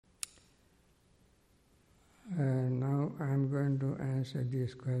going to answer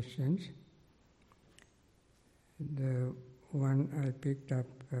these questions. The one I picked up,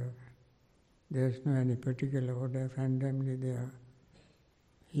 there's no any particular order, randomly they are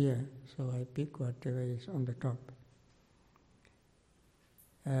here, so I pick whatever is on the top.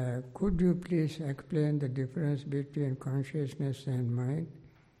 Could you please explain the difference between consciousness and mind?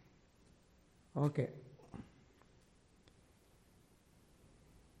 Okay.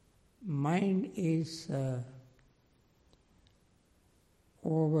 Mind is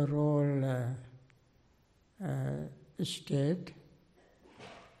overall state.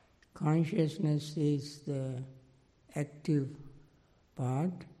 Consciousness is the active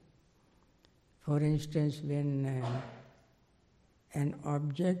part. For instance, when an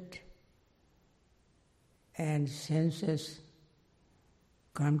object and senses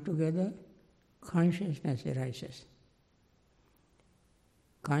come together, consciousness arises.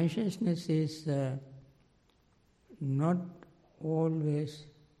 Consciousness is not always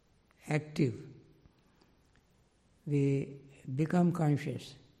active. We become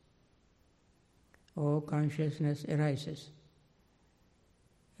conscious, or consciousness arises.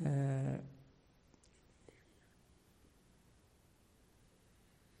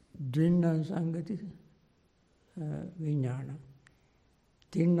 Dvinnan sangati vijnana.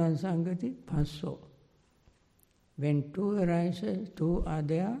 Tinnan sangati passo. When two arises, two are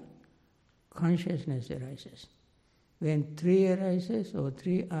there, consciousness arises. When three arises or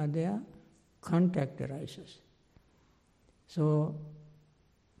three are there, contact arises. So,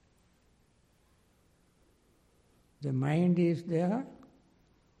 the mind is there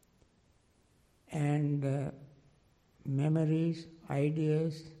and memories,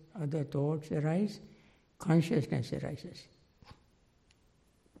 ideas, other thoughts arise, consciousness arises.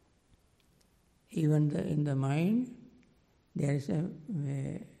 Even in the mind, there is a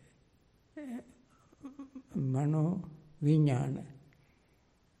mano vijnana.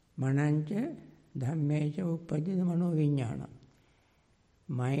 Manancha dhammecha uppadita mano vijnana.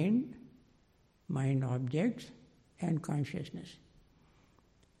 Mind objects, and consciousness.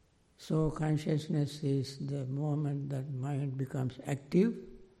 So consciousness is the moment that mind becomes active.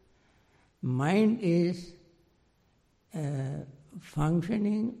 Mind is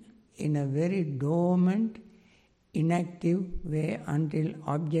functioning in a very dormant, inactive way until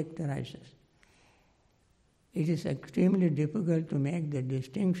object arises. It is extremely difficult to make the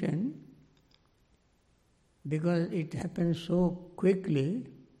distinction because it happens so quickly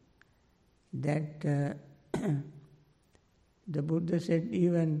that the Buddha said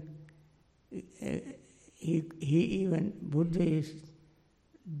even Buddha is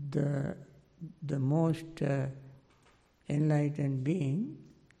the most enlightened being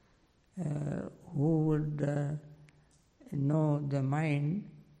who would know the mind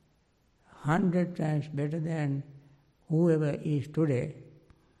 100 times better than whoever is today,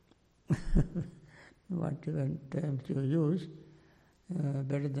 whatever terms you use,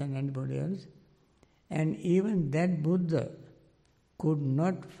 better than anybody else. And even that Buddha could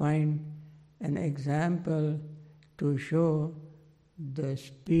not find an example to show the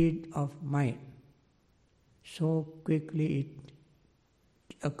speed of mind. So quickly it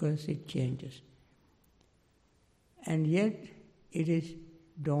occurs, it changes. And yet it is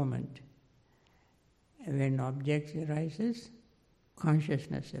dormant. When objects arises,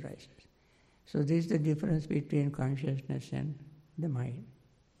 consciousness arises. So this is the difference between consciousness and the mind.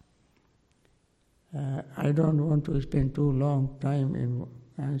 I don't want to spend too long time in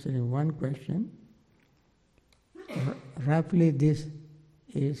answering one question. Roughly this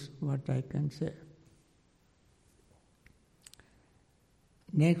is what I can say.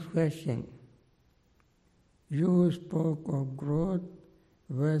 Next question. You spoke of growth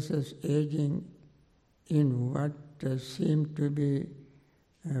versus aging in what seemed to be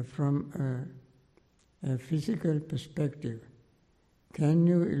from a physical perspective. Can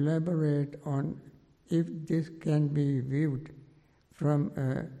you elaborate on if this can be viewed from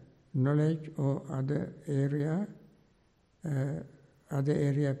a knowledge or other area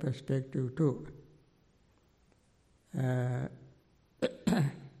perspective too?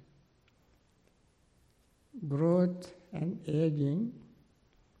 Growth and aging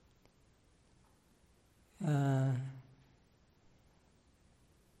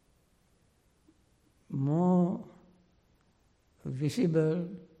more visible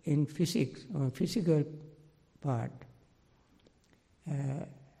in physics or physical part.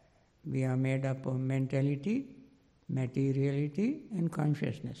 We are made up of mentality, materiality and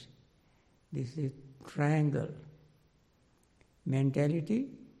consciousness. This is triangle. Mentality,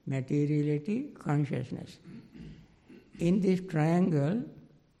 materiality, consciousness. In this triangle,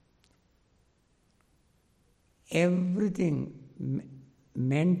 everything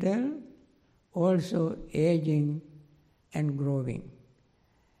mental, also aging and growing.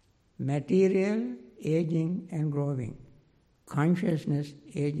 Material, aging and growing. Consciousness,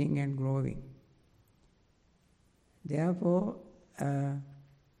 aging and growing. Therefore,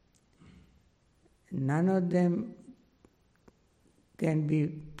 none of them can be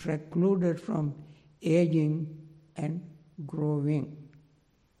precluded from aging and growing.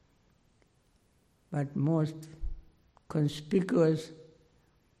 But most conspicuous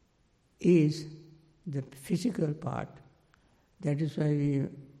is the physical part. That is why we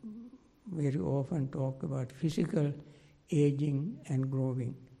very often talk about physical aging and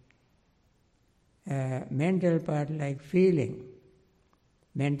growing. Mental part, like feeling.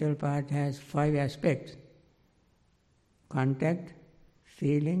 Mental part has 5 aspects: contact,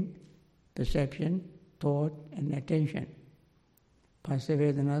 feeling, perception, thought, and attention. Phassa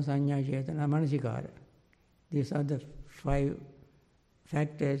vedana, sanya, cetana, manasikara. These are the 5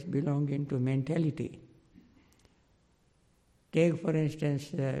 factors belonging to mentality. Take, for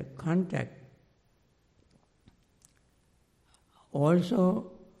instance, contact.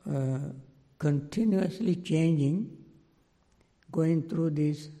 Also continuously changing, going through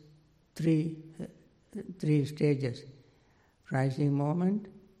these three stages: rising moment,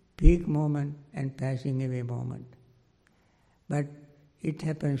 peak moment, and passing away moment. But it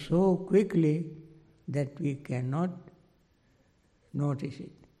happens so quickly that we cannot notice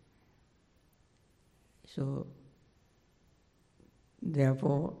it. So,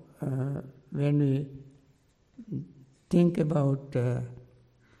 therefore, when we think about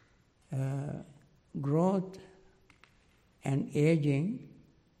growth and aging,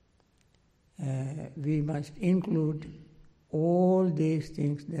 we must include all these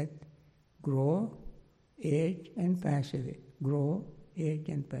things that grow, age, and pass away. Grow, age,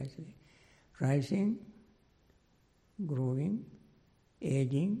 and pass away. Rising, growing,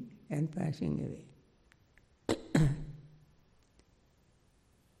 aging, and passing away.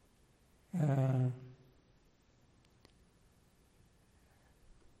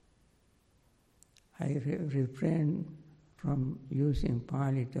 I refrain from using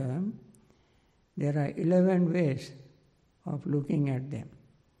Pali term. There are 11 ways of looking at them.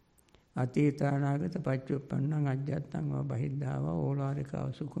 Atita anagata paccuppannaṁ ajjattaṁ va bahiddhava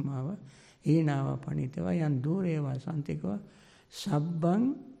olarikava sukumava hīnava panitava yan dureva santikava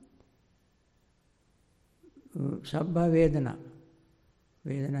sabbha vedana.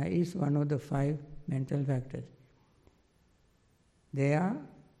 Vedana is one of the 5 mental factors. They are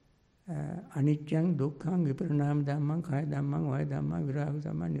aniccaṁ, dukkhaṁ, viparinama dhammam, kaya dhammam, vaya dhammam, viraga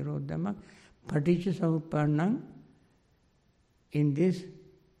dhammam, nirodha dhammam, paticca samuppannaṁ. In these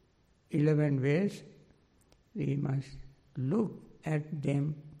 11 ways, we must look at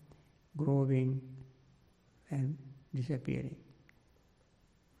them growing and disappearing.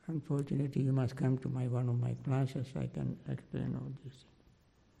 Unfortunately, you must come to one of my classes. I can explain all this.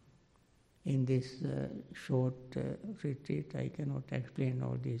 In this short retreat, I cannot explain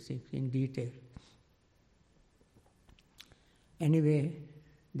all these things in detail. Anyway,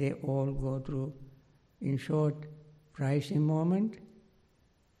 they all go through, in short, rising moment,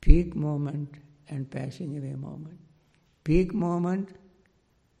 peak moment, and passing away moment. Peak moment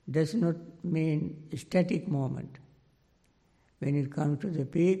does not mean static moment. When it comes to the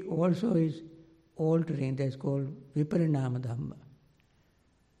peak, also is altering. That's called viparinama dhamma.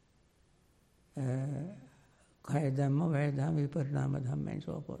 Kaya dhamma, vaya dhamma, viparinama dhamma, and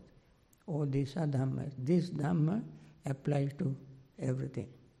so forth. All these are dhammas. This dhamma applies to everything.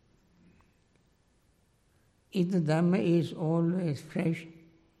 If the dhamma is always fresh,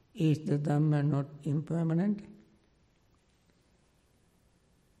 is the dhamma not impermanent?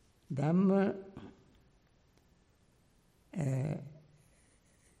 Dhamma,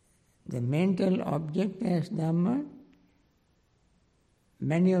 the mental object as dhamma,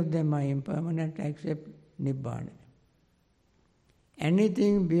 many of them are impermanent except Nibbana.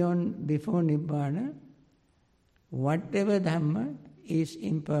 Anything before Nibbana, whatever dhamma is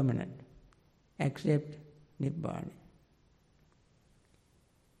impermanent except Nibbana.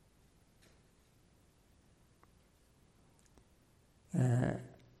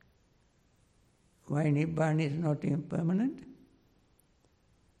 Why Nibbana is not impermanent?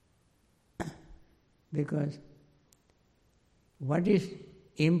 Because what is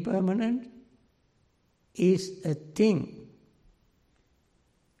impermanent is a thing.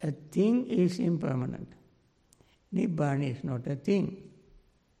 A thing is impermanent. Nibbana is not a thing.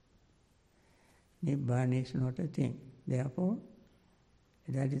 Nibbana is not a thing. Therefore,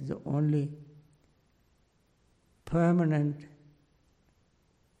 that is the only permanent,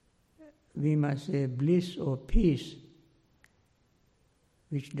 we must say, bliss or peace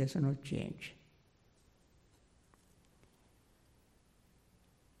which does not change.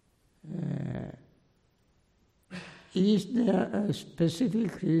 Is there a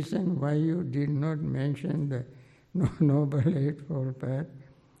specific reason why you did not mention the Noble Eightfold Path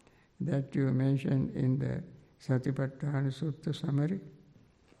that you mentioned in the Satipatthana Sutta summary?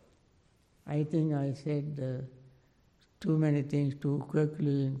 I think I said too many things too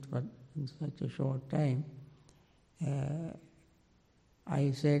quickly in such a short time.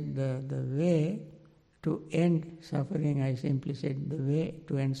 I said the way to end suffering, I simply said the way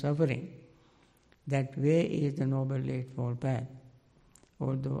to end suffering. That way is the Noble Eightfold Path.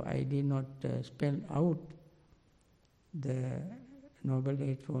 Although I did not spell out the Noble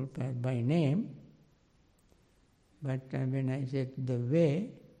Eightfold Path by name, but when I said the way,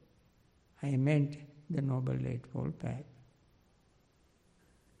 I meant the Noble Eightfold Path.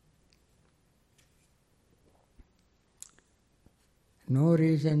 No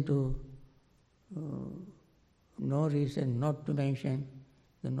reason not to mention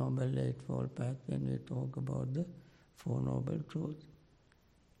the Noble Eightfold Path when we talk about the Four Noble Truths.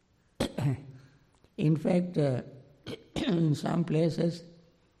 In fact, in some places,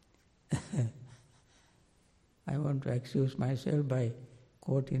 I want to excuse myself by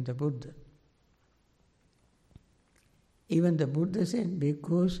quoting the Buddha. Even the Buddha said,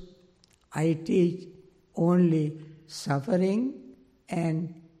 because I teach only suffering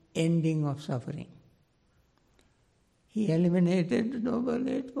and ending of suffering. He eliminated the Noble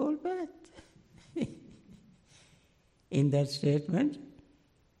Eightfold Path. In that statement,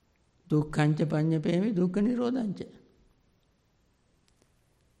 dukkhanca paññapēmi dukkha nirodhanca.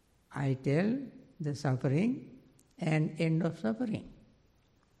 I tell the suffering and end of suffering.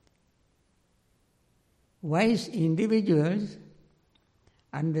 Wise individuals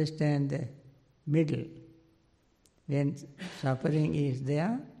understand the middle. When suffering is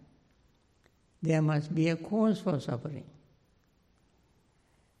there must be a cause for suffering.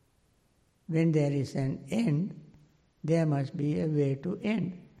 When there is an end, there must be a way to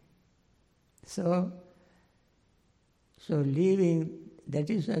end. So leaving, that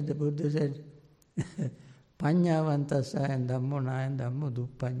is what the Buddha said, Paññāvantassa and Dhammo and Dhammo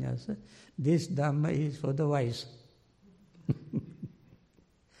duppanyasa. This Dhamma is for the wise,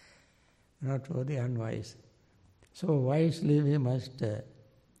 not for the unwise. So wisely we must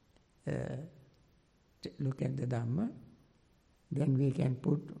look at the Dhamma, then we can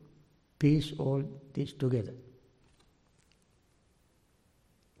piece all this together.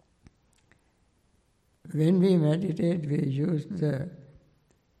 When we meditate, we use the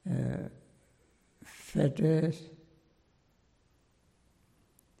fetters.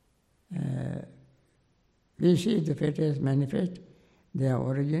 We see the fetters manifest, their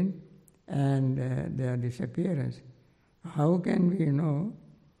origin and their disappearance. How can we know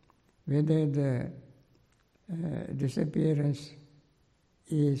whether the disappearance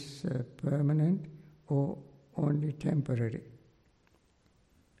is permanent or only temporary?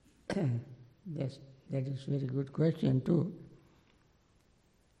 That is a very good question too.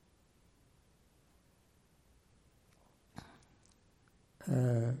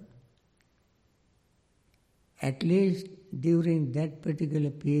 At least during that particular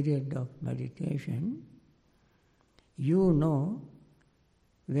period of meditation, you know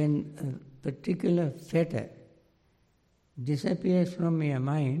when a particular fetter disappears from your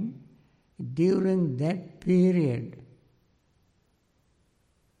mind, during that period,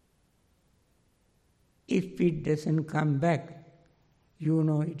 if it doesn't come back, you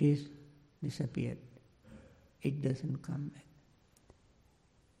know it is disappeared. It doesn't come back.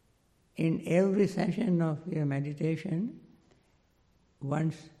 In every session of your meditation,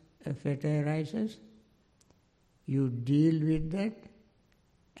 once a fetter arises, you deal with that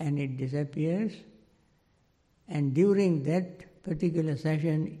and it disappears. And during that particular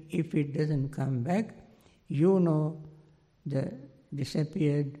session, if it doesn't come back, you know the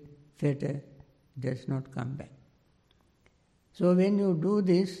disappeared fetter does not come back. So when you do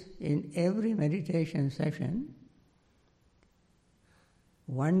this in every meditation session,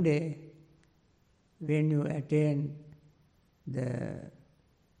 one day when you attain the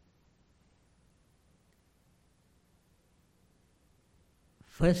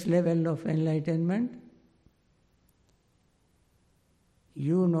first level of enlightenment,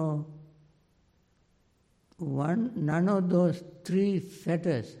 you know none of those three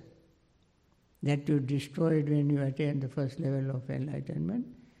fetters that you destroyed when you attain the first level of enlightenment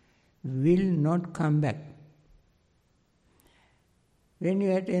will not come back. When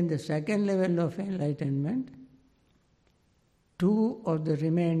you attain the second level of enlightenment, 2 of the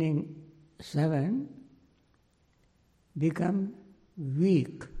remaining 7 become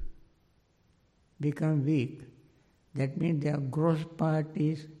weak, become weak. That means their gross part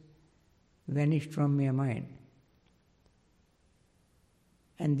is vanished from your mind.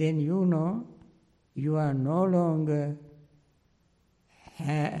 And then you know you are no longer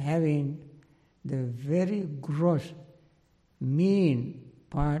having the very gross, mean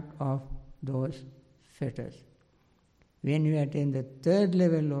part of those fetters. When you attain the third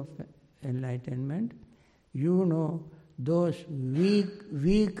level of enlightenment, you know those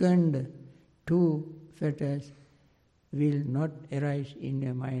weakened two fetters will not arise in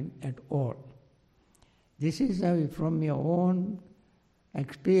your mind at all. This is how, from your own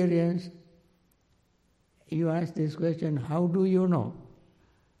experience, you ask this question, how do you know?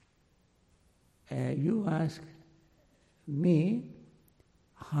 You ask me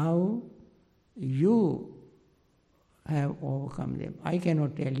how you have overcome them. I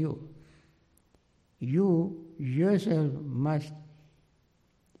cannot tell you. You yourself must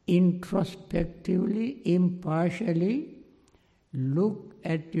introspectively, impartially look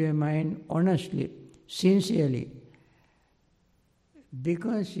at your mind honestly, sincerely.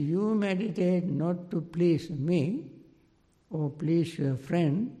 Because you meditate not to please me or please your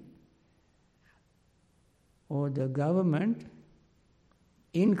friend or the government,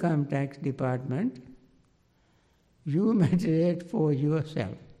 income tax department, you meditate for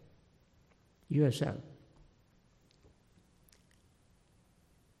yourself.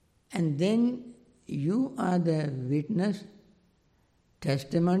 And then you are the witness,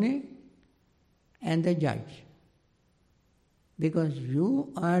 testimony, and the judge. Because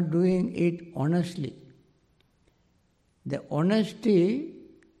you are doing it honestly. The honesty,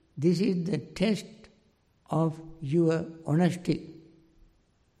 this is the test of your honesty.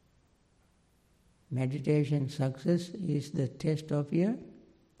 Meditation success is the test of your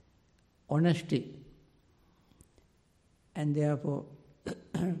honesty. And therefore,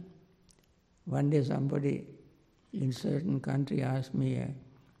 one day somebody in certain country asked me,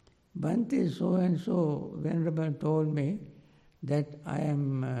 Bhante, so-and-so, Venerable told me that I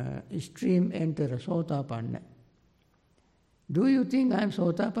am stream enter Sotapanna. Do you think I am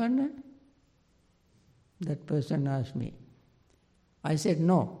Sotapanna? That person asked me. I said,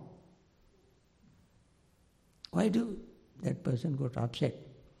 no. Why do? That person got upset.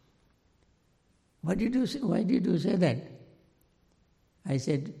 Why did you say that? I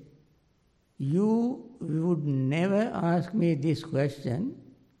said, you would never ask me this question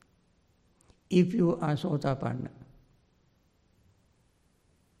if you are Sotapanna.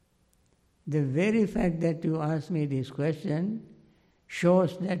 The very fact that you ask me this question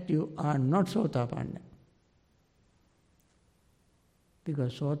shows that you are not Sotapanna.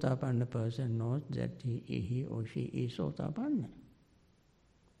 Because Sotapanna person knows that he or she is Sotapanna.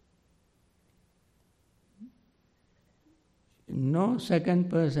 No second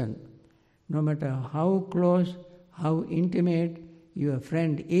person, no matter how close, how intimate your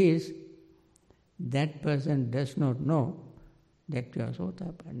friend is, that person does not know that you are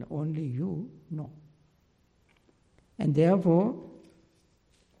Sotapanna. Only you know. And therefore,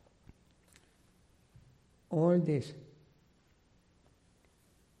 all this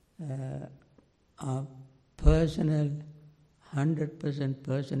are personal, 100%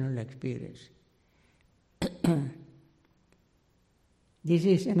 personal experience. This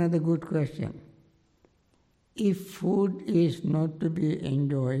is another good question. If food is not to be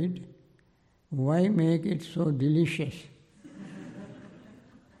enjoyed, why make it so delicious?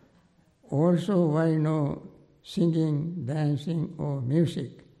 Also, why no singing, dancing, or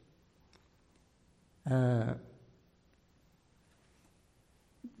music?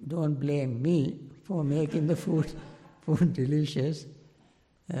 Don't blame me for making the food delicious.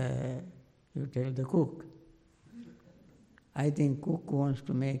 You tell the cook. I think cook wants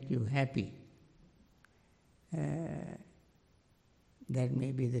to make you happy. That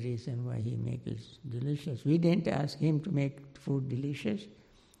may be the reason why he makes it delicious. We didn't ask him to make food delicious.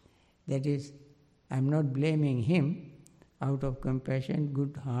 That is, I'm not blaming him. Out of compassion,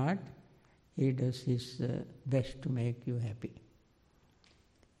 good heart, he does his best to make you happy.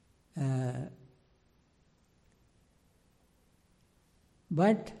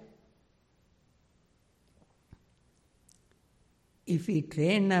 But if we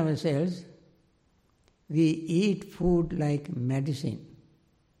train ourselves, we eat food like medicine.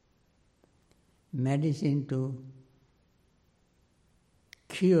 Medicine to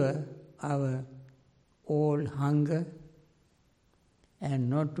cure our old hunger and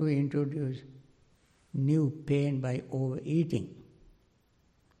not to introduce new pain by overeating.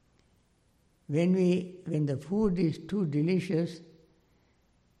 When the food is too delicious,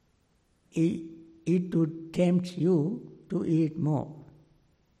 it would tempt you to eat more.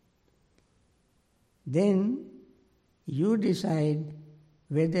 Then you decide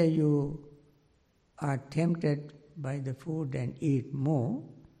whether you are tempted by the food and eat more,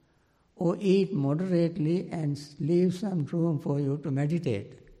 or eat moderately and leave some room for you to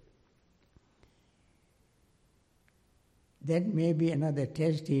meditate. That may be another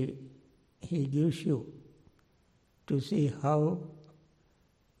test he gives you to see how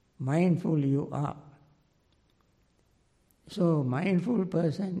mindful you are. So, mindful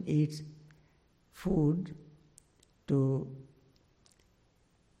person eats food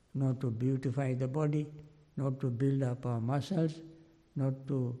not to beautify the body, not to build up our muscles, not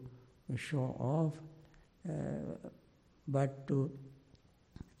to show off, but to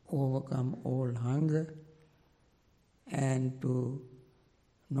overcome all hunger and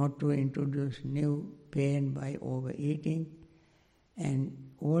not to introduce new pain by overeating, and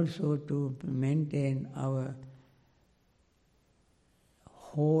also to maintain our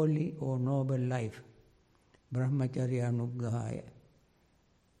holy or noble life, brahmacharya anugrahaya.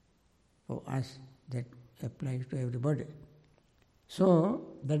 For us, that applies to everybody. So,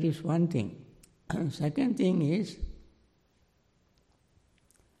 that is one thing. Second thing is,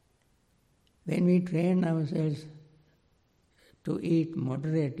 when we train ourselves to eat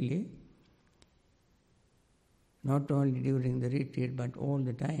moderately, not only during the retreat but all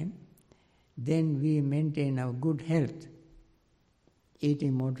the time, then we maintain our good health,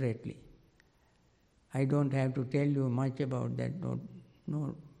 eating moderately. I don't have to tell you much about that,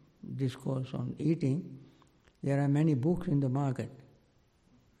 no discourse on eating. There are many books in the market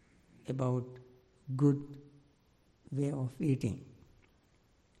about good way of eating.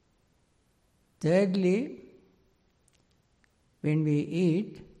 Thirdly, when we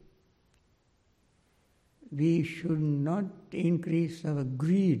eat, we should not increase our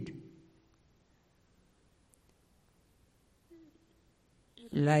greed.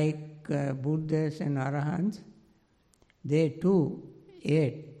 Like Buddhas and Arahants, they too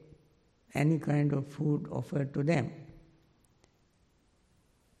ate any kind of food offered to them.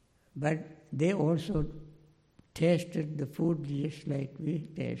 But they also tasted the food just like we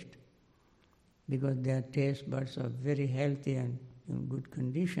taste, because their taste buds are very healthy and in good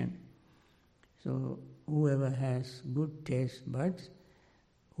condition. So whoever has good taste buds,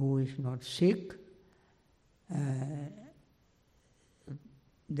 who is not sick,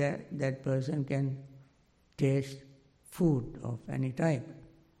 that person can taste food of any type.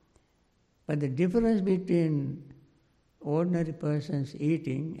 But the difference between ordinary persons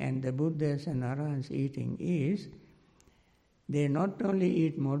eating and the Buddhas and Arahants eating is, they not only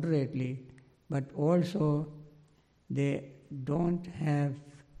eat moderately, but also they don't have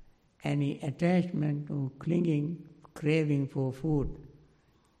any attachment or craving for food.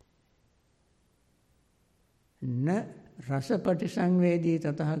 Na rasa patisangvedi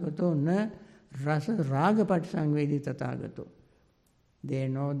tathagato, na rasa raga patisangvedi tathagato. They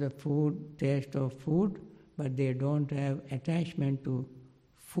know the food, taste of food, but they don't have attachment to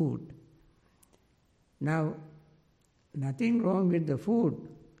food. Now, nothing wrong with the food,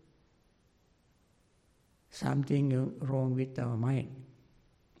 something wrong with our mind,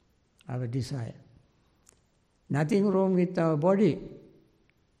 our desire. Nothing wrong with our body,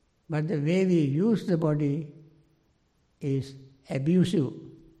 but the way we use the body is abusive.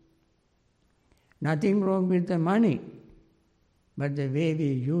 Nothing wrong with the money, but the way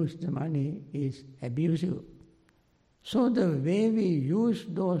we use the money is abusive. So the way we use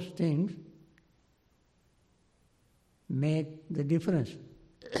those things make the difference.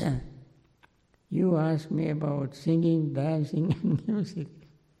 You ask me about singing, dancing and music.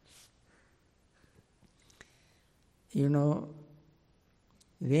 You know,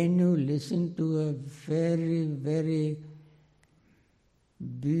 when you listen to a very, very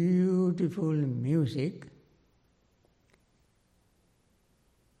beautiful music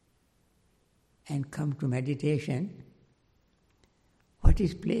and come to meditation, what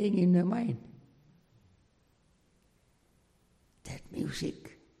is playing in your mind? That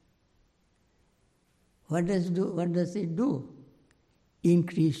music. What does it do?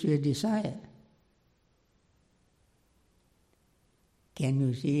 Increase your desire. Can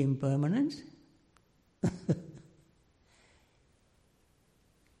you see impermanence?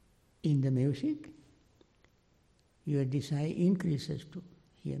 In the music, your desire increases to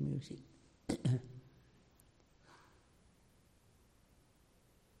hear music.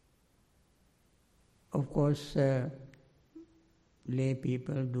 Of course, lay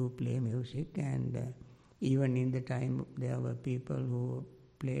people do play music, and even in the time there were people who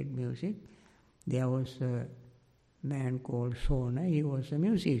played music. There was a man called Sona, he was a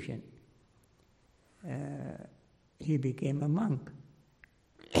musician. he became a monk.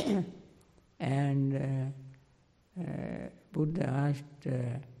 And Buddha asked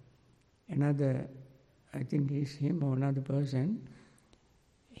another, I think it's him or another person,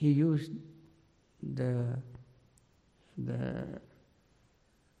 he used the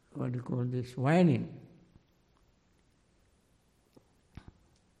what do you call this, violin.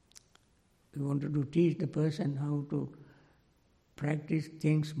 He wanted to teach the person how to practice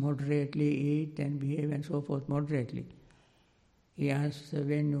things moderately, eat and behave and so forth moderately. He asked,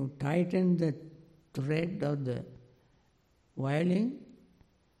 when you tighten the thread of the violin,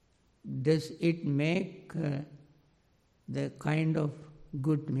 does it make the kind of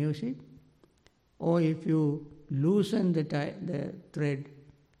good music? Or if you loosen the thread,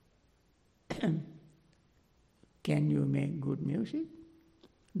 can you make good music?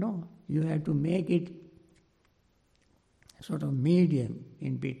 No, you have to make it sort of medium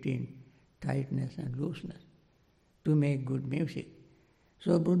in between tightness and looseness to make good music.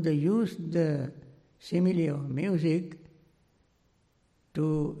 So Buddha used the simile of music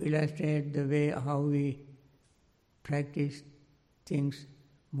to illustrate the way how we practice things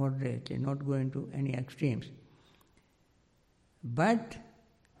moderately, not going to any extremes. But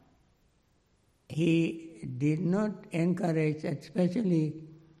he did not encourage, especially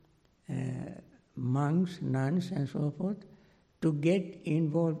monks, nuns and so forth, to get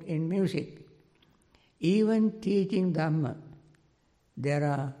involved in music. Even teaching Dhamma, there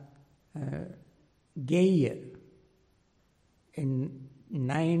are Geya. In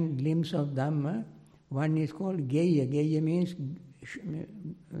 9 limbs of Dhamma, one is called Geya. Geya means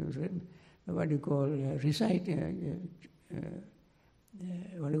what do you call, recite,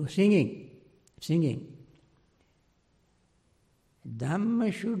 singing.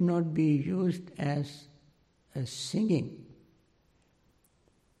 Dhamma should not be used as a singing.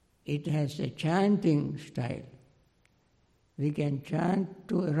 It has a chanting style. We can chant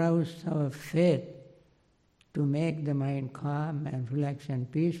to arouse our faith, to make the mind calm and relaxed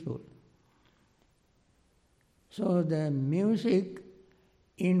and peaceful. So the music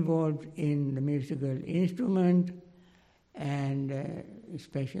involved in the musical instrument and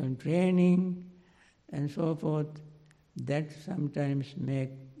special training and so forth, that sometimes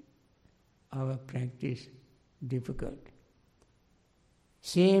make our practice difficult.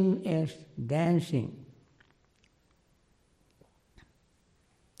 Same as dancing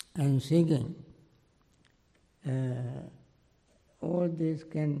and singing. All this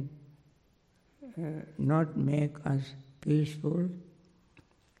can not make us peaceful.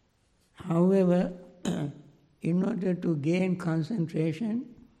 However, in order to gain concentration,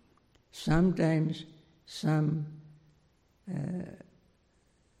 sometimes some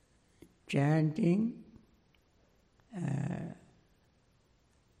chanting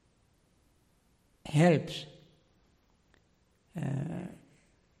helps.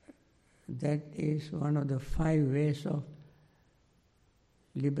 That is one of the 5 ways of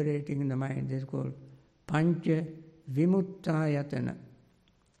liberating the mind. This is called Pancha Vimuttayatana.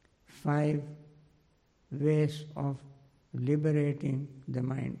 5 ways of liberating the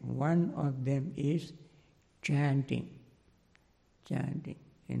mind. One of them is chanting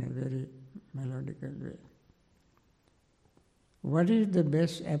in a very melodical way. What is the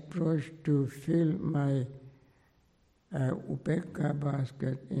best approach to fill my upekka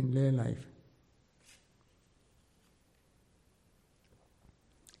basket in lay life?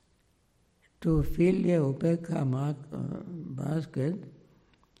 To fill your upekka basket,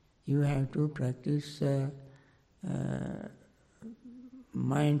 you have to practice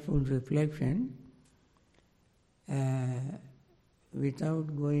mindful reflection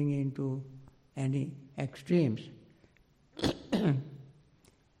without going into any extremes.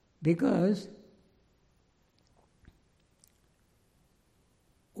 Because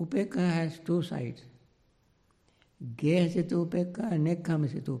upekka has 2 sides. Gehasita upekka and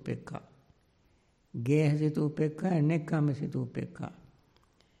nekkamasita upekka. Gehasita upekka and nekkamasita upekka.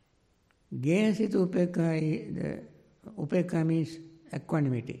 Gehasita upekka means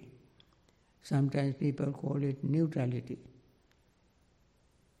equanimity. Sometimes people call it neutrality.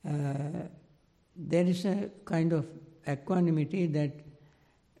 There is a kind of equanimity that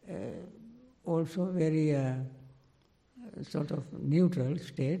also very sort of neutral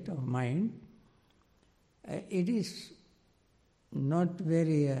state of mind. It is not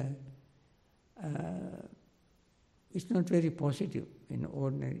very it's not very positive in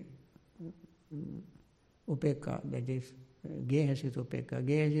ordinary upekka, that is gehasita upekka.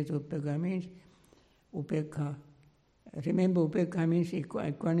 Gehasita upekka means upekka. Remember, upekka means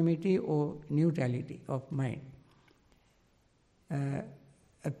equanimity or neutrality of mind.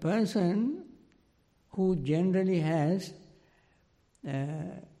 A person who generally has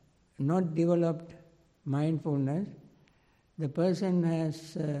not developed mindfulness, the person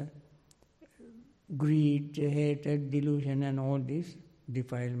has greed, hatred, delusion and all these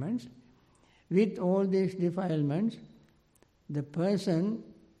defilements. With all these defilements, the person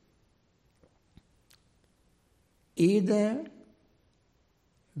either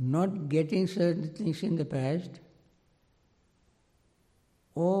not getting certain things in the past,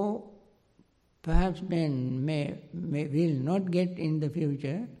 or perhaps may will not get in the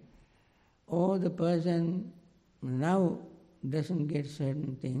future, or the person now doesn't get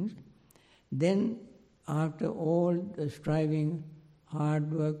certain things, then after all the striving,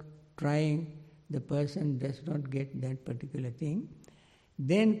 hard work, trying, the person does not get that particular thing,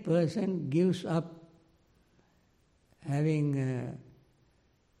 then person gives up having,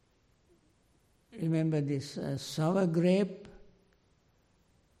 remember this sour grape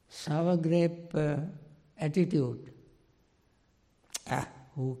attitude.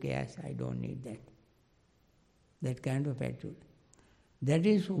 Who cares? I don't need that. That kind of attitude. That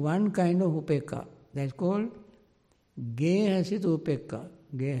is one kind of upekka. That's called gehasita upekka.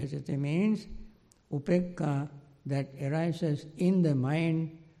 Gehasita means upekka that arises in the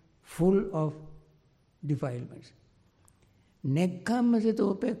mind full of defilements. Nekkamasita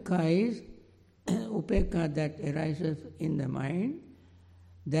upekka is upekka that arises in the mind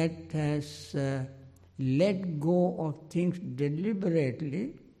that has let go of things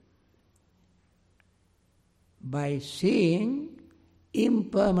deliberately by seeing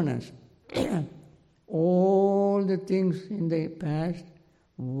impermanence. All the things in the past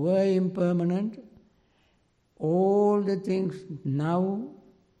were impermanent. All the things now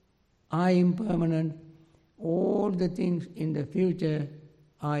are impermanent. All the things in the future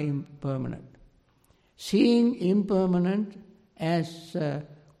are impermanent. Seeing impermanent as a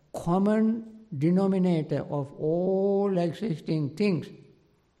common denominator of all existing things,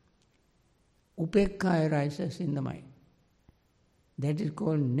 upekka arises in the mind. That is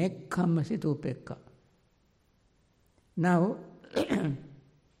called nekkamasita upekka. Now,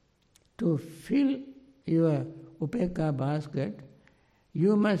 to fill your upekka basket,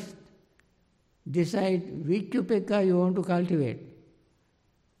 you must decide which upekka you want to cultivate.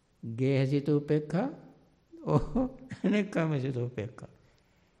 Gehasita upekka or nekkamasita upekka.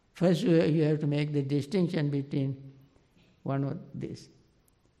 First you have to make the distinction between one of these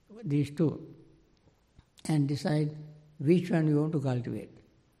two, and decide which one you want to cultivate.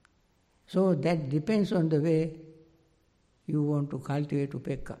 So that depends on the way you want to cultivate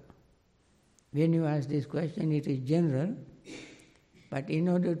upekka. When you ask this question, it is general, but in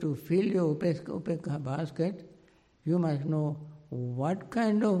order to fill your upekka basket, you must know what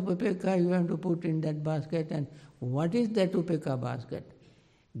kind of upekka you have to put in that basket and what is that upekka basket.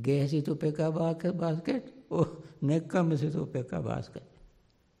 Gehasita upekka basket or nekkamasita upekka basket.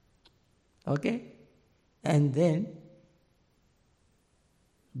 Okay? And then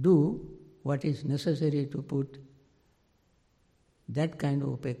do what is necessary to put that kind of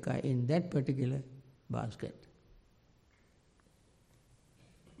upekka in that particular basket.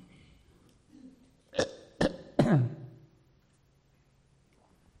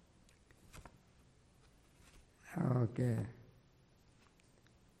 Okay.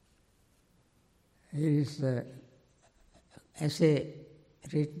 Here is the essay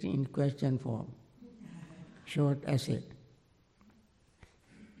written in question form, short essay.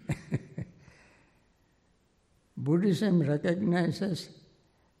 Buddhism recognizes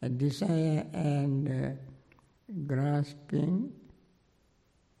a desire and grasping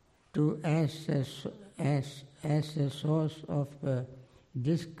to as a source of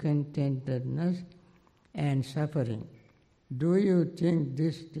discontentedness and suffering. Do you think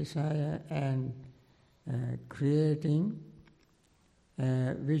this desire and creating,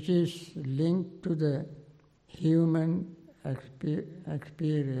 which is linked to the human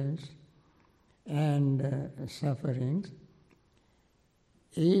experience and sufferings,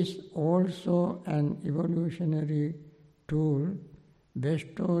 is also an evolutionary tool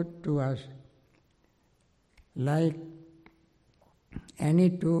bestowed to us? Like any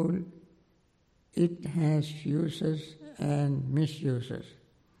tool, it has uses and misuses.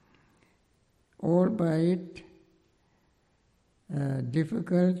 All by it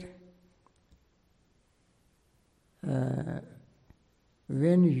difficult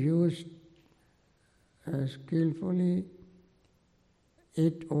when used skillfully.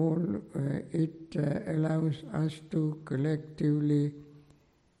 It allows us to collectively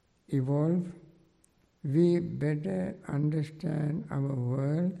evolve. We better understand our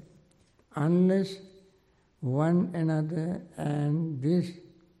world unless one another, and this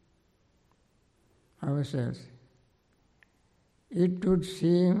ourselves. It would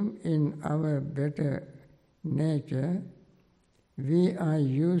seem in our better nature we are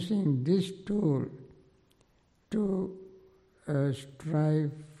using this tool to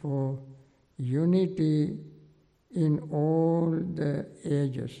strive for unity in all the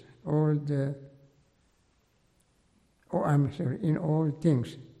ages, in all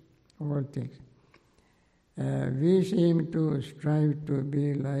things. We seem to strive to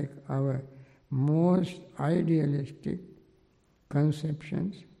be like our most idealistic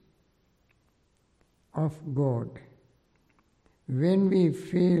conceptions of God. When we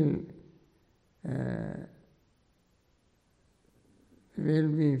feel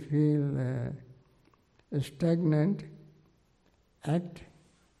stagnant, act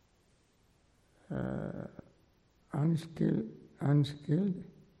unskilled,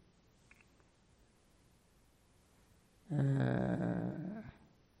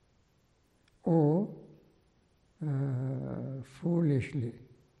 or foolishly,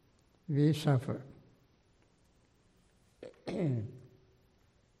 we suffer.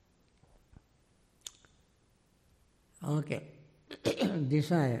 Okay.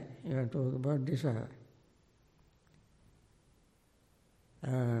 Desire. You are talking about desire.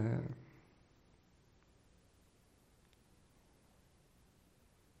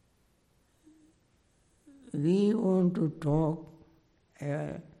 We want to talk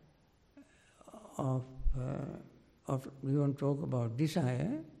we want to talk about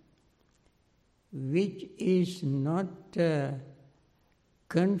desire, which is not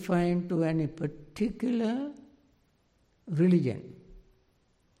confined to any particular religion,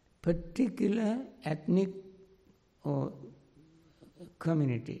 particular ethnic or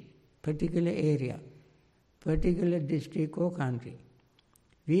community, particular area, particular district or country.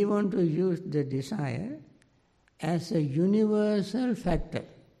 We want to use the desire as a universal factor.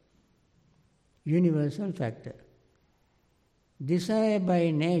 Universal factor. Desire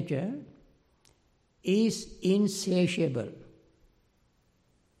by nature is insatiable.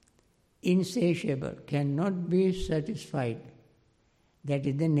 Insatiable, cannot be satisfied. That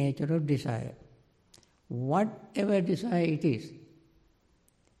is the nature of desire. Whatever desire it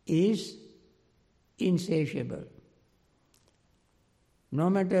is insatiable. No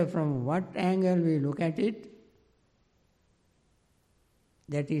matter from what angle we look at it,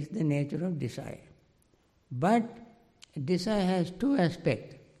 that is the nature of desire. But desire has two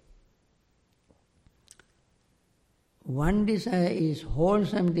aspects. One desire is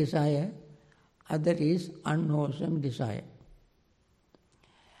wholesome desire, other is unwholesome desire.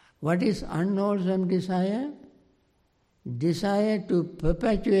 What is unwholesome desire? Desire to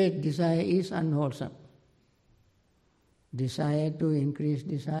perpetuate desire is unwholesome. Desire to increase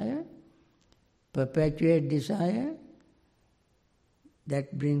desire, perpetuate desire,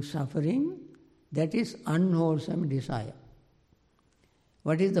 that brings suffering, that is unwholesome desire.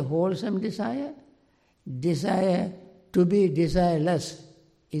 What is the wholesome desire? Desire to be desireless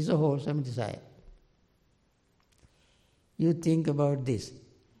is a wholesome desire. You think about this.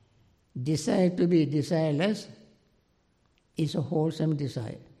 Desire to be desireless is a wholesome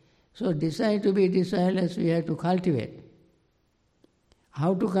desire. So desire to be desireless we have to cultivate.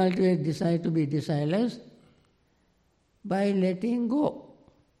 How to cultivate desire to be desireless? By letting go.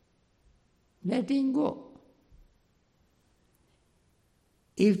 Letting go.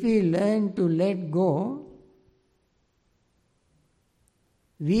 If we learn to let go,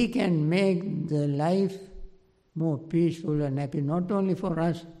 we can make the life more peaceful and happy, not only for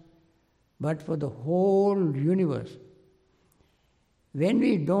us, but for the whole universe. When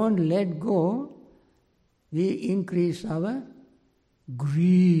we don't let go, we increase our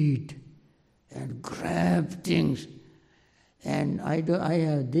greed and grab things. And I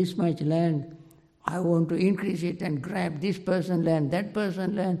have this much land, I want to increase it and grab this person's land, that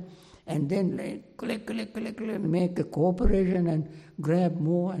person's land, and then collect, make a corporation and grab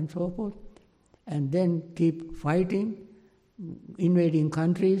more and so forth, and then keep fighting, invading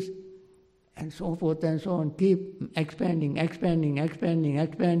countries, and so forth and so on, keep expanding,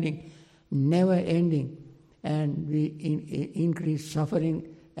 never ending, and we increase suffering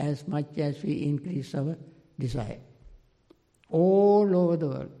as much as we increase our desire. All over the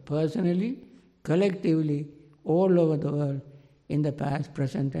world, personally, collectively, all over the world, in the past,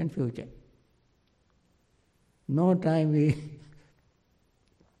 present and future. No time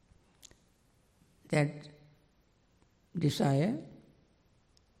that desire,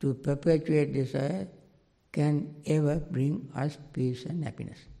 to perpetuate desire, can ever bring us peace and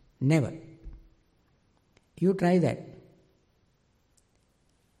happiness. Never. You try that.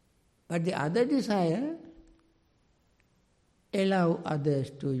 But the other desire, allow others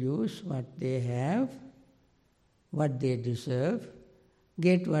to use what they have, what they deserve,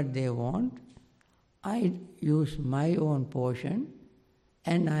 get what they want. I use my own portion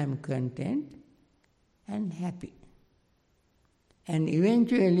and I am content and happy. And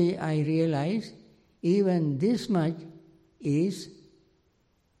eventually I realize even this much is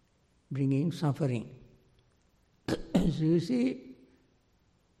bringing suffering. So you see,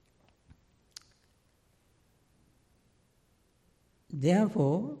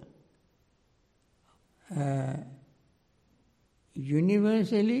 therefore,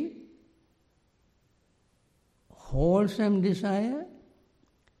 universally wholesome desire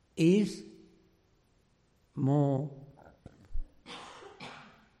is more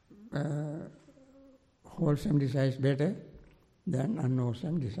wholesome desire is better than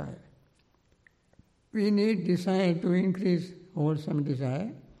unwholesome desire. We need desire to increase wholesome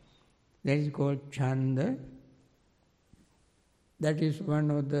desire. That is called chanda. That is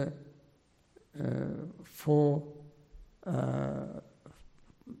one of the four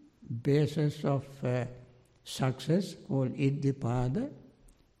bases of success, called iddhipada,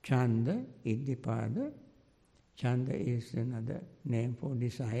 chanda, iddhipada. Chanda is another name for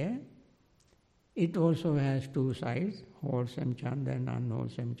desire. It also has two sides, wholesome chanda and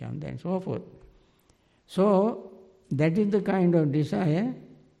unwholesome chanda and so forth. So, that is the kind of desire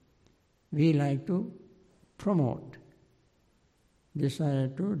we like to promote. Desire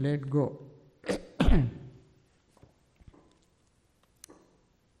to let go.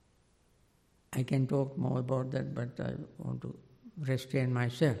 I can talk more about that, but I want to restrain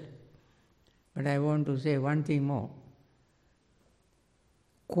myself. But I want to say one thing more.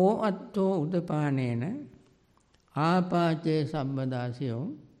 Ko atto udapanena āpāce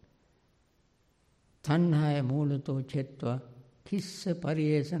sabbadāsyo tanhaya mūlato chetva kissa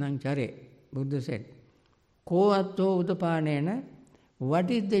pariyesanam chare. Buddha said, Ko atto udapanena,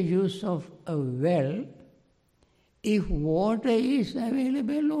 what is the use of a well if water is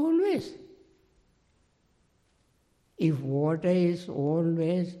available always? If water is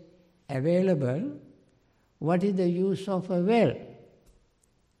always available, what is the use of a well?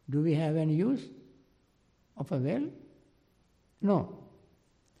 Do we have any use of a well? No.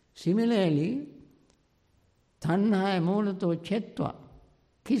 Similarly, tanhaya mūlato chetva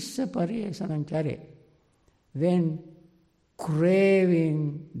kissa pariyesanam chare. When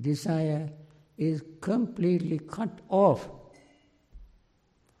craving, desire is completely cut off,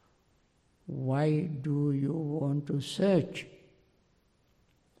 why do you want to search?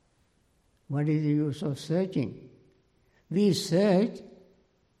 What is the use of searching? We search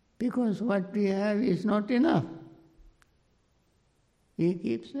because what we have is not enough. We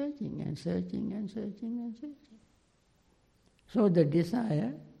keep searching and searching and searching and searching. So the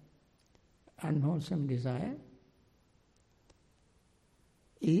desire, unwholesome desire,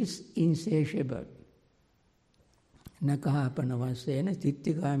 is insatiable. Nakahapana vasena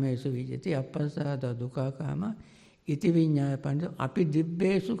tittikāmesu vijati appasāda dukākāma iti viññāya pandita api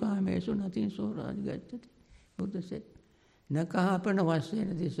dibbesu kāmesu natin sorādi gacchati. Buddha said, Nakahapana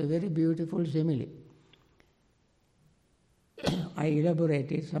vasena, this is a very beautiful simile. I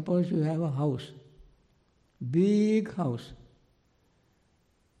elaborate it. Suppose you have a house, big house,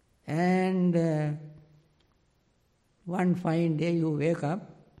 and one fine day you wake up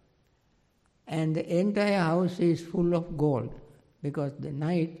and the entire house is full of gold, because the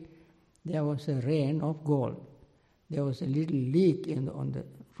night there was a rain of gold. There was a little leak on the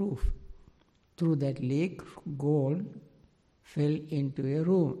roof. Through that leak, gold fell into a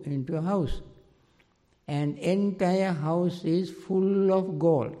room, into a house. And entire house is full of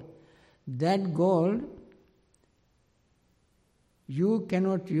gold. That gold you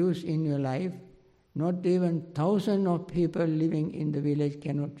cannot use in your life. Not even thousands of people living in the village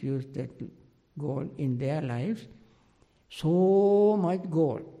cannot use that gold in their lives. So much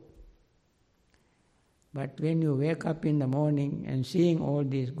gold. But when you wake up in the morning and seeing all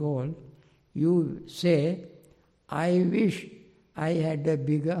this gold, you say, I wish I had a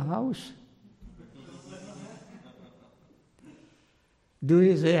bigger house. Do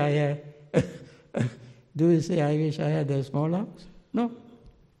you say I wish I had a small house? No.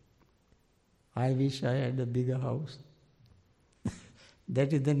 I wish I had a bigger house.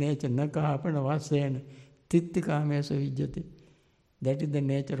 That is the nature. Nakahapana vasena tittikāmesu vijjati. That is the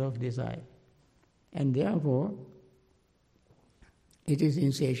nature of desire. And therefore, it is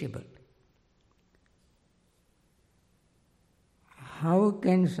insatiable. How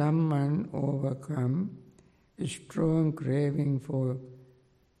can someone overcome a strong craving for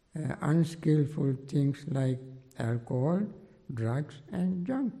unskillful things like alcohol, drugs, and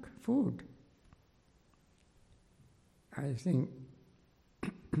junk food? I think,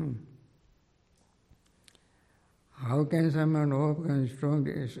 how can someone overcome strong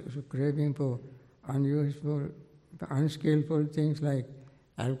craving for unuseful, unskillful things like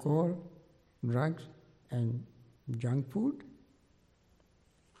alcohol, drugs, and junk food?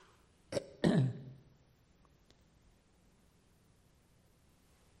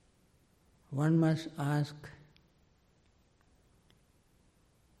 One must ask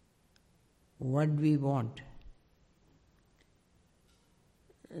what we want.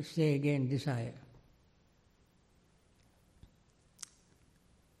 Say again, desire.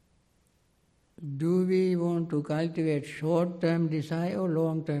 Do we want to cultivate short-term desire or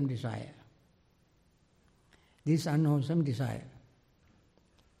long-term desire? This unwholesome desire.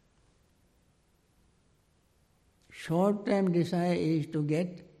 Short-term desire is to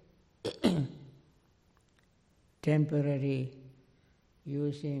get temporary,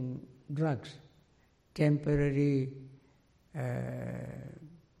 using drugs, temporary,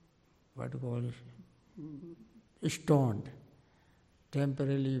 stoned,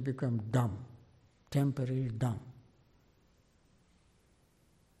 temporarily become dumb, temporarily dumb.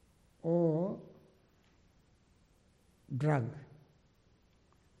 Or drug,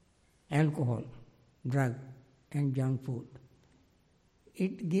 alcohol, drug and junk food.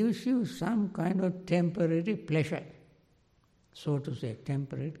 It gives you some kind of temporary pleasure, so to say,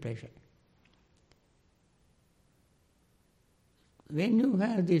 temporary pleasure. When you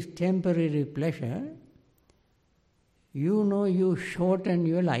have this temporary pleasure, you know you shorten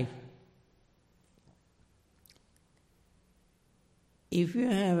your life. If you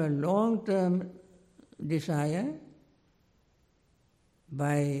have a long-term desire,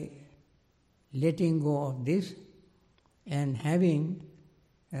 by letting go of this and having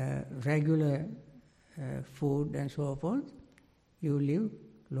regular food and so forth, you live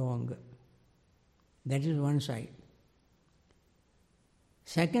longer. That is one side.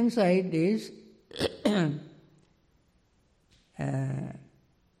 Second side is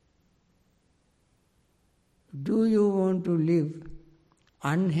do you want to live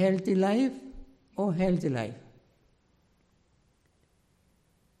unhealthy life or healthy life?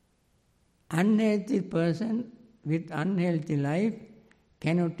 Unhealthy person with unhealthy life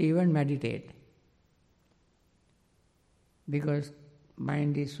cannot even meditate because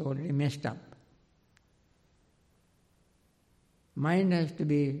mind is already messed up. Mind has to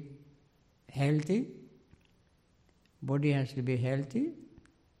be healthy, body has to be healthy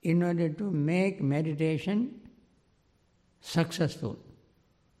in order to make meditation successful,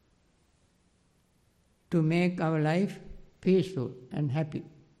 to make our life peaceful and happy.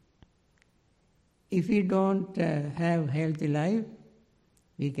 If we don't have healthy life,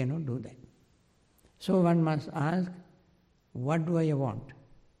 we cannot do that. So one must ask, what do I want?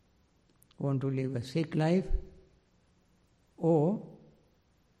 Want to live a sick life or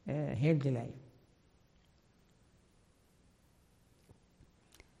a healthy life?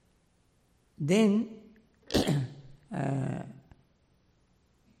 Then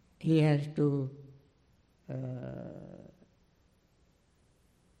he has to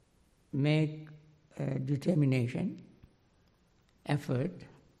make determination, effort.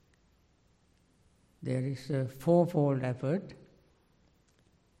 There is a fourfold effort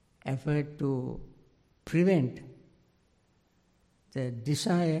to prevent the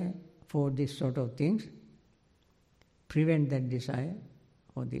desire for this sort of things, prevent that desire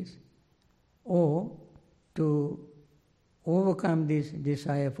for this, or to overcome this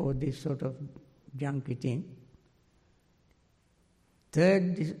desire for this sort of junky thing.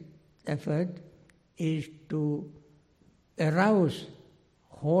 Third effort is to arouse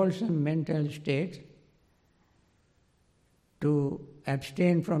wholesome mental states, to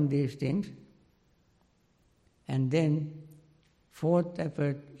abstain from these things. And then fourth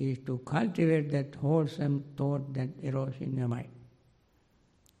effort is to cultivate that wholesome thought that arose in your mind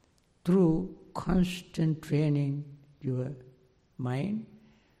through constant training your mind,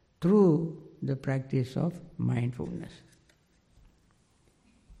 through the practice of mindfulness.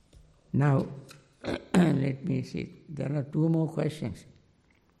 Now, let me see. There are two more questions.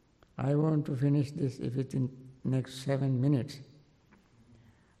 I want to finish this within next 7 minutes.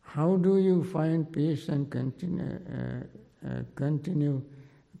 How do you find peace and continue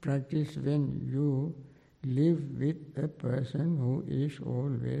practice when you live with a person who is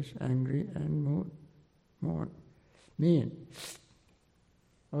always angry and mean?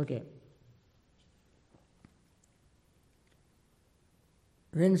 Okay.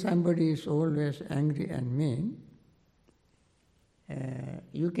 When somebody is always angry and mean,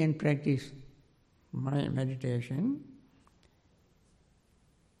 you can practice meditation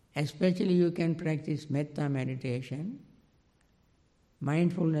Especially you can practice metta meditation,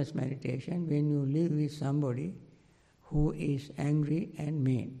 mindfulness meditation, when you live with somebody who is angry and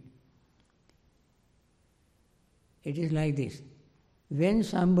mean. It is like this. When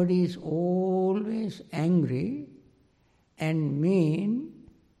somebody is always angry and mean,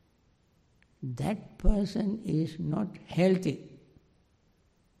 that person is not healthy.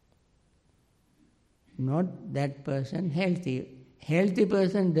 Not that person healthy. Healthy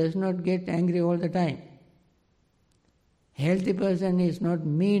person does not get angry all the time. Healthy person is not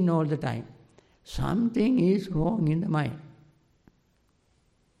mean all the time. Something is wrong in the mind,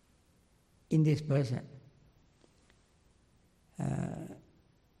 in this person.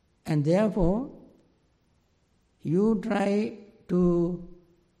 And therefore, you try to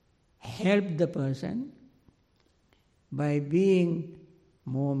help the person by being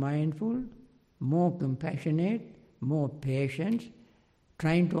more mindful, more compassionate, more patient,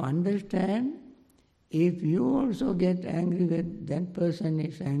 trying to understand if you also get angry when that person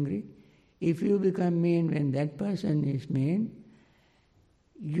is angry, if you become mean when that person is mean,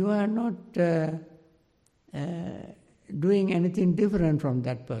 you are not doing anything different from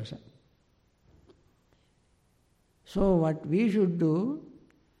that person. So what we should do,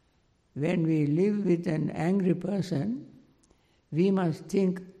 when we live with an angry person, we must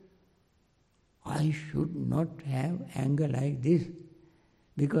think, I should not have anger like this.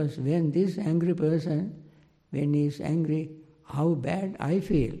 Because when this angry person, when he is angry, how bad I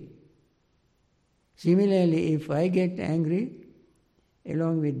feel. Similarly, if I get angry,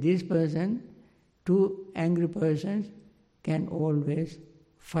 along with this person, two angry persons can always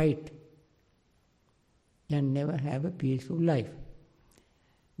fight, can never have a peaceful life.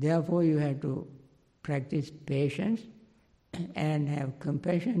 Therefore, you have to practice patience and have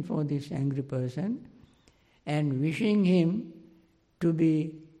compassion for this angry person and wishing him to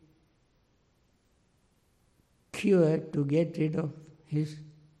be cured, to get rid of his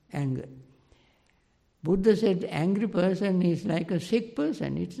anger. Buddha said angry person is like a sick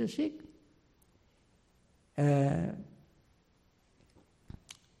person, it's a sick.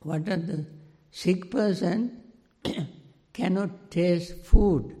 What are the sick person cannot taste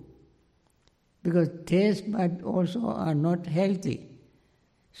food, because taste buds also are not healthy.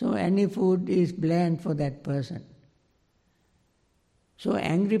 So any food is bland for that person. So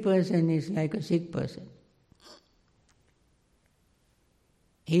angry person is like a sick person.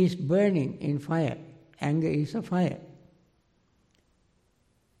 He is burning in fire. Anger is a fire.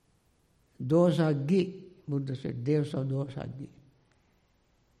 Dosa gi, Buddha said, Devsa dosa gi.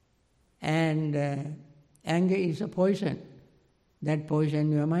 And anger is a poison. That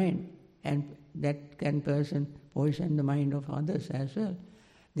poison your mind, and that can poison the mind of others as well.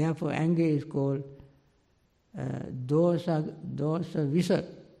 Therefore, anger is called dosa visa.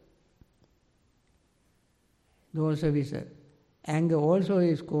 Dosa visa. Anger also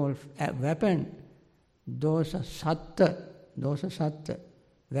is called a weapon. Dosa satta,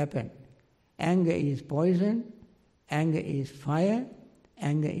 weapon. Anger is poison, anger is fire,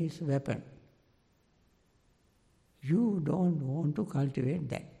 anger is weapon. You don't want to cultivate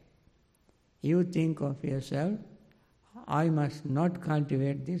that. You think of yourself, I must not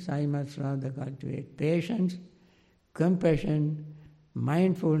cultivate this, I must rather cultivate patience, compassion,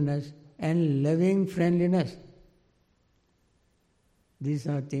 mindfulness, and loving friendliness. These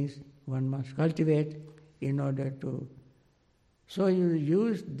are things one must cultivate in order to... So you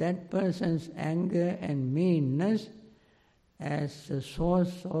use that person's anger and meanness as the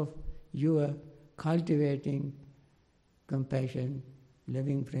source of your cultivating compassion,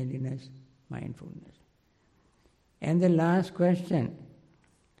 loving friendliness, mindfulness. And the last question,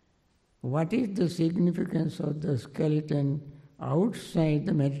 what is the significance of the skeleton outside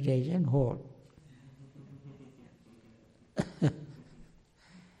the meditation hall?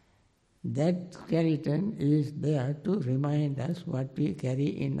 That skeleton is there to remind us what we carry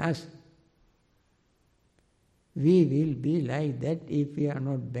in us. We will be like that if we are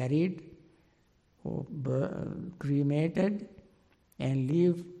not buried or cremated and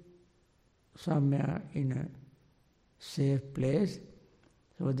live somewhere in a safe place.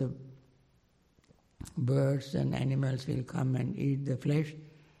 So the birds and animals will come and eat the flesh,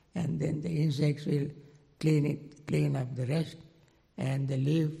 and then the insects will clean up the rest, and they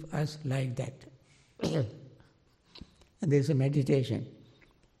leave us like that. And there's a meditation.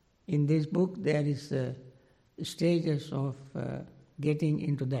 In this book there is stages of getting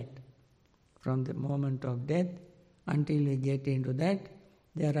into that. From the moment of death until we get into that,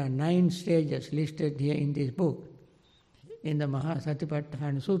 there are 9 stages listed here in this book. In the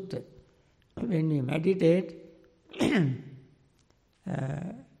Mahasatipatthana Sutta, when we meditate,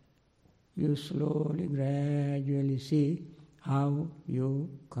 you slowly, gradually see how you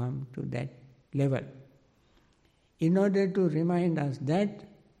come to that level. In order to remind us that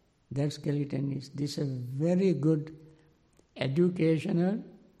skeleton is this a very good educational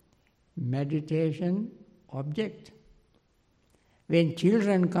meditation object. When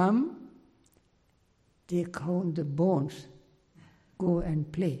children come, they count the bones, go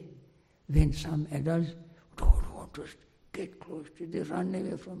and play. When some adults don't want to get close to it, they run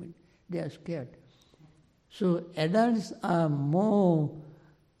away from it. They are scared. So adults are more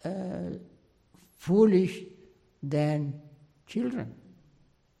foolish than children.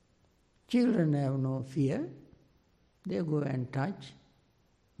 Children have no fear. They go and touch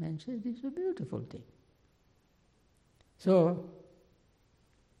and say, this is a beautiful thing. So,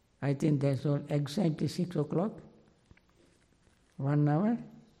 I think that's all. Exactly 6 o'clock, 1 hour.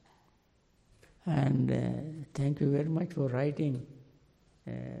 And thank you very much for writing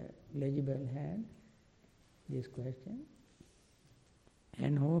legible hand this question.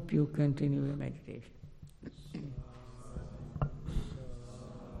 And hope you continue your meditation.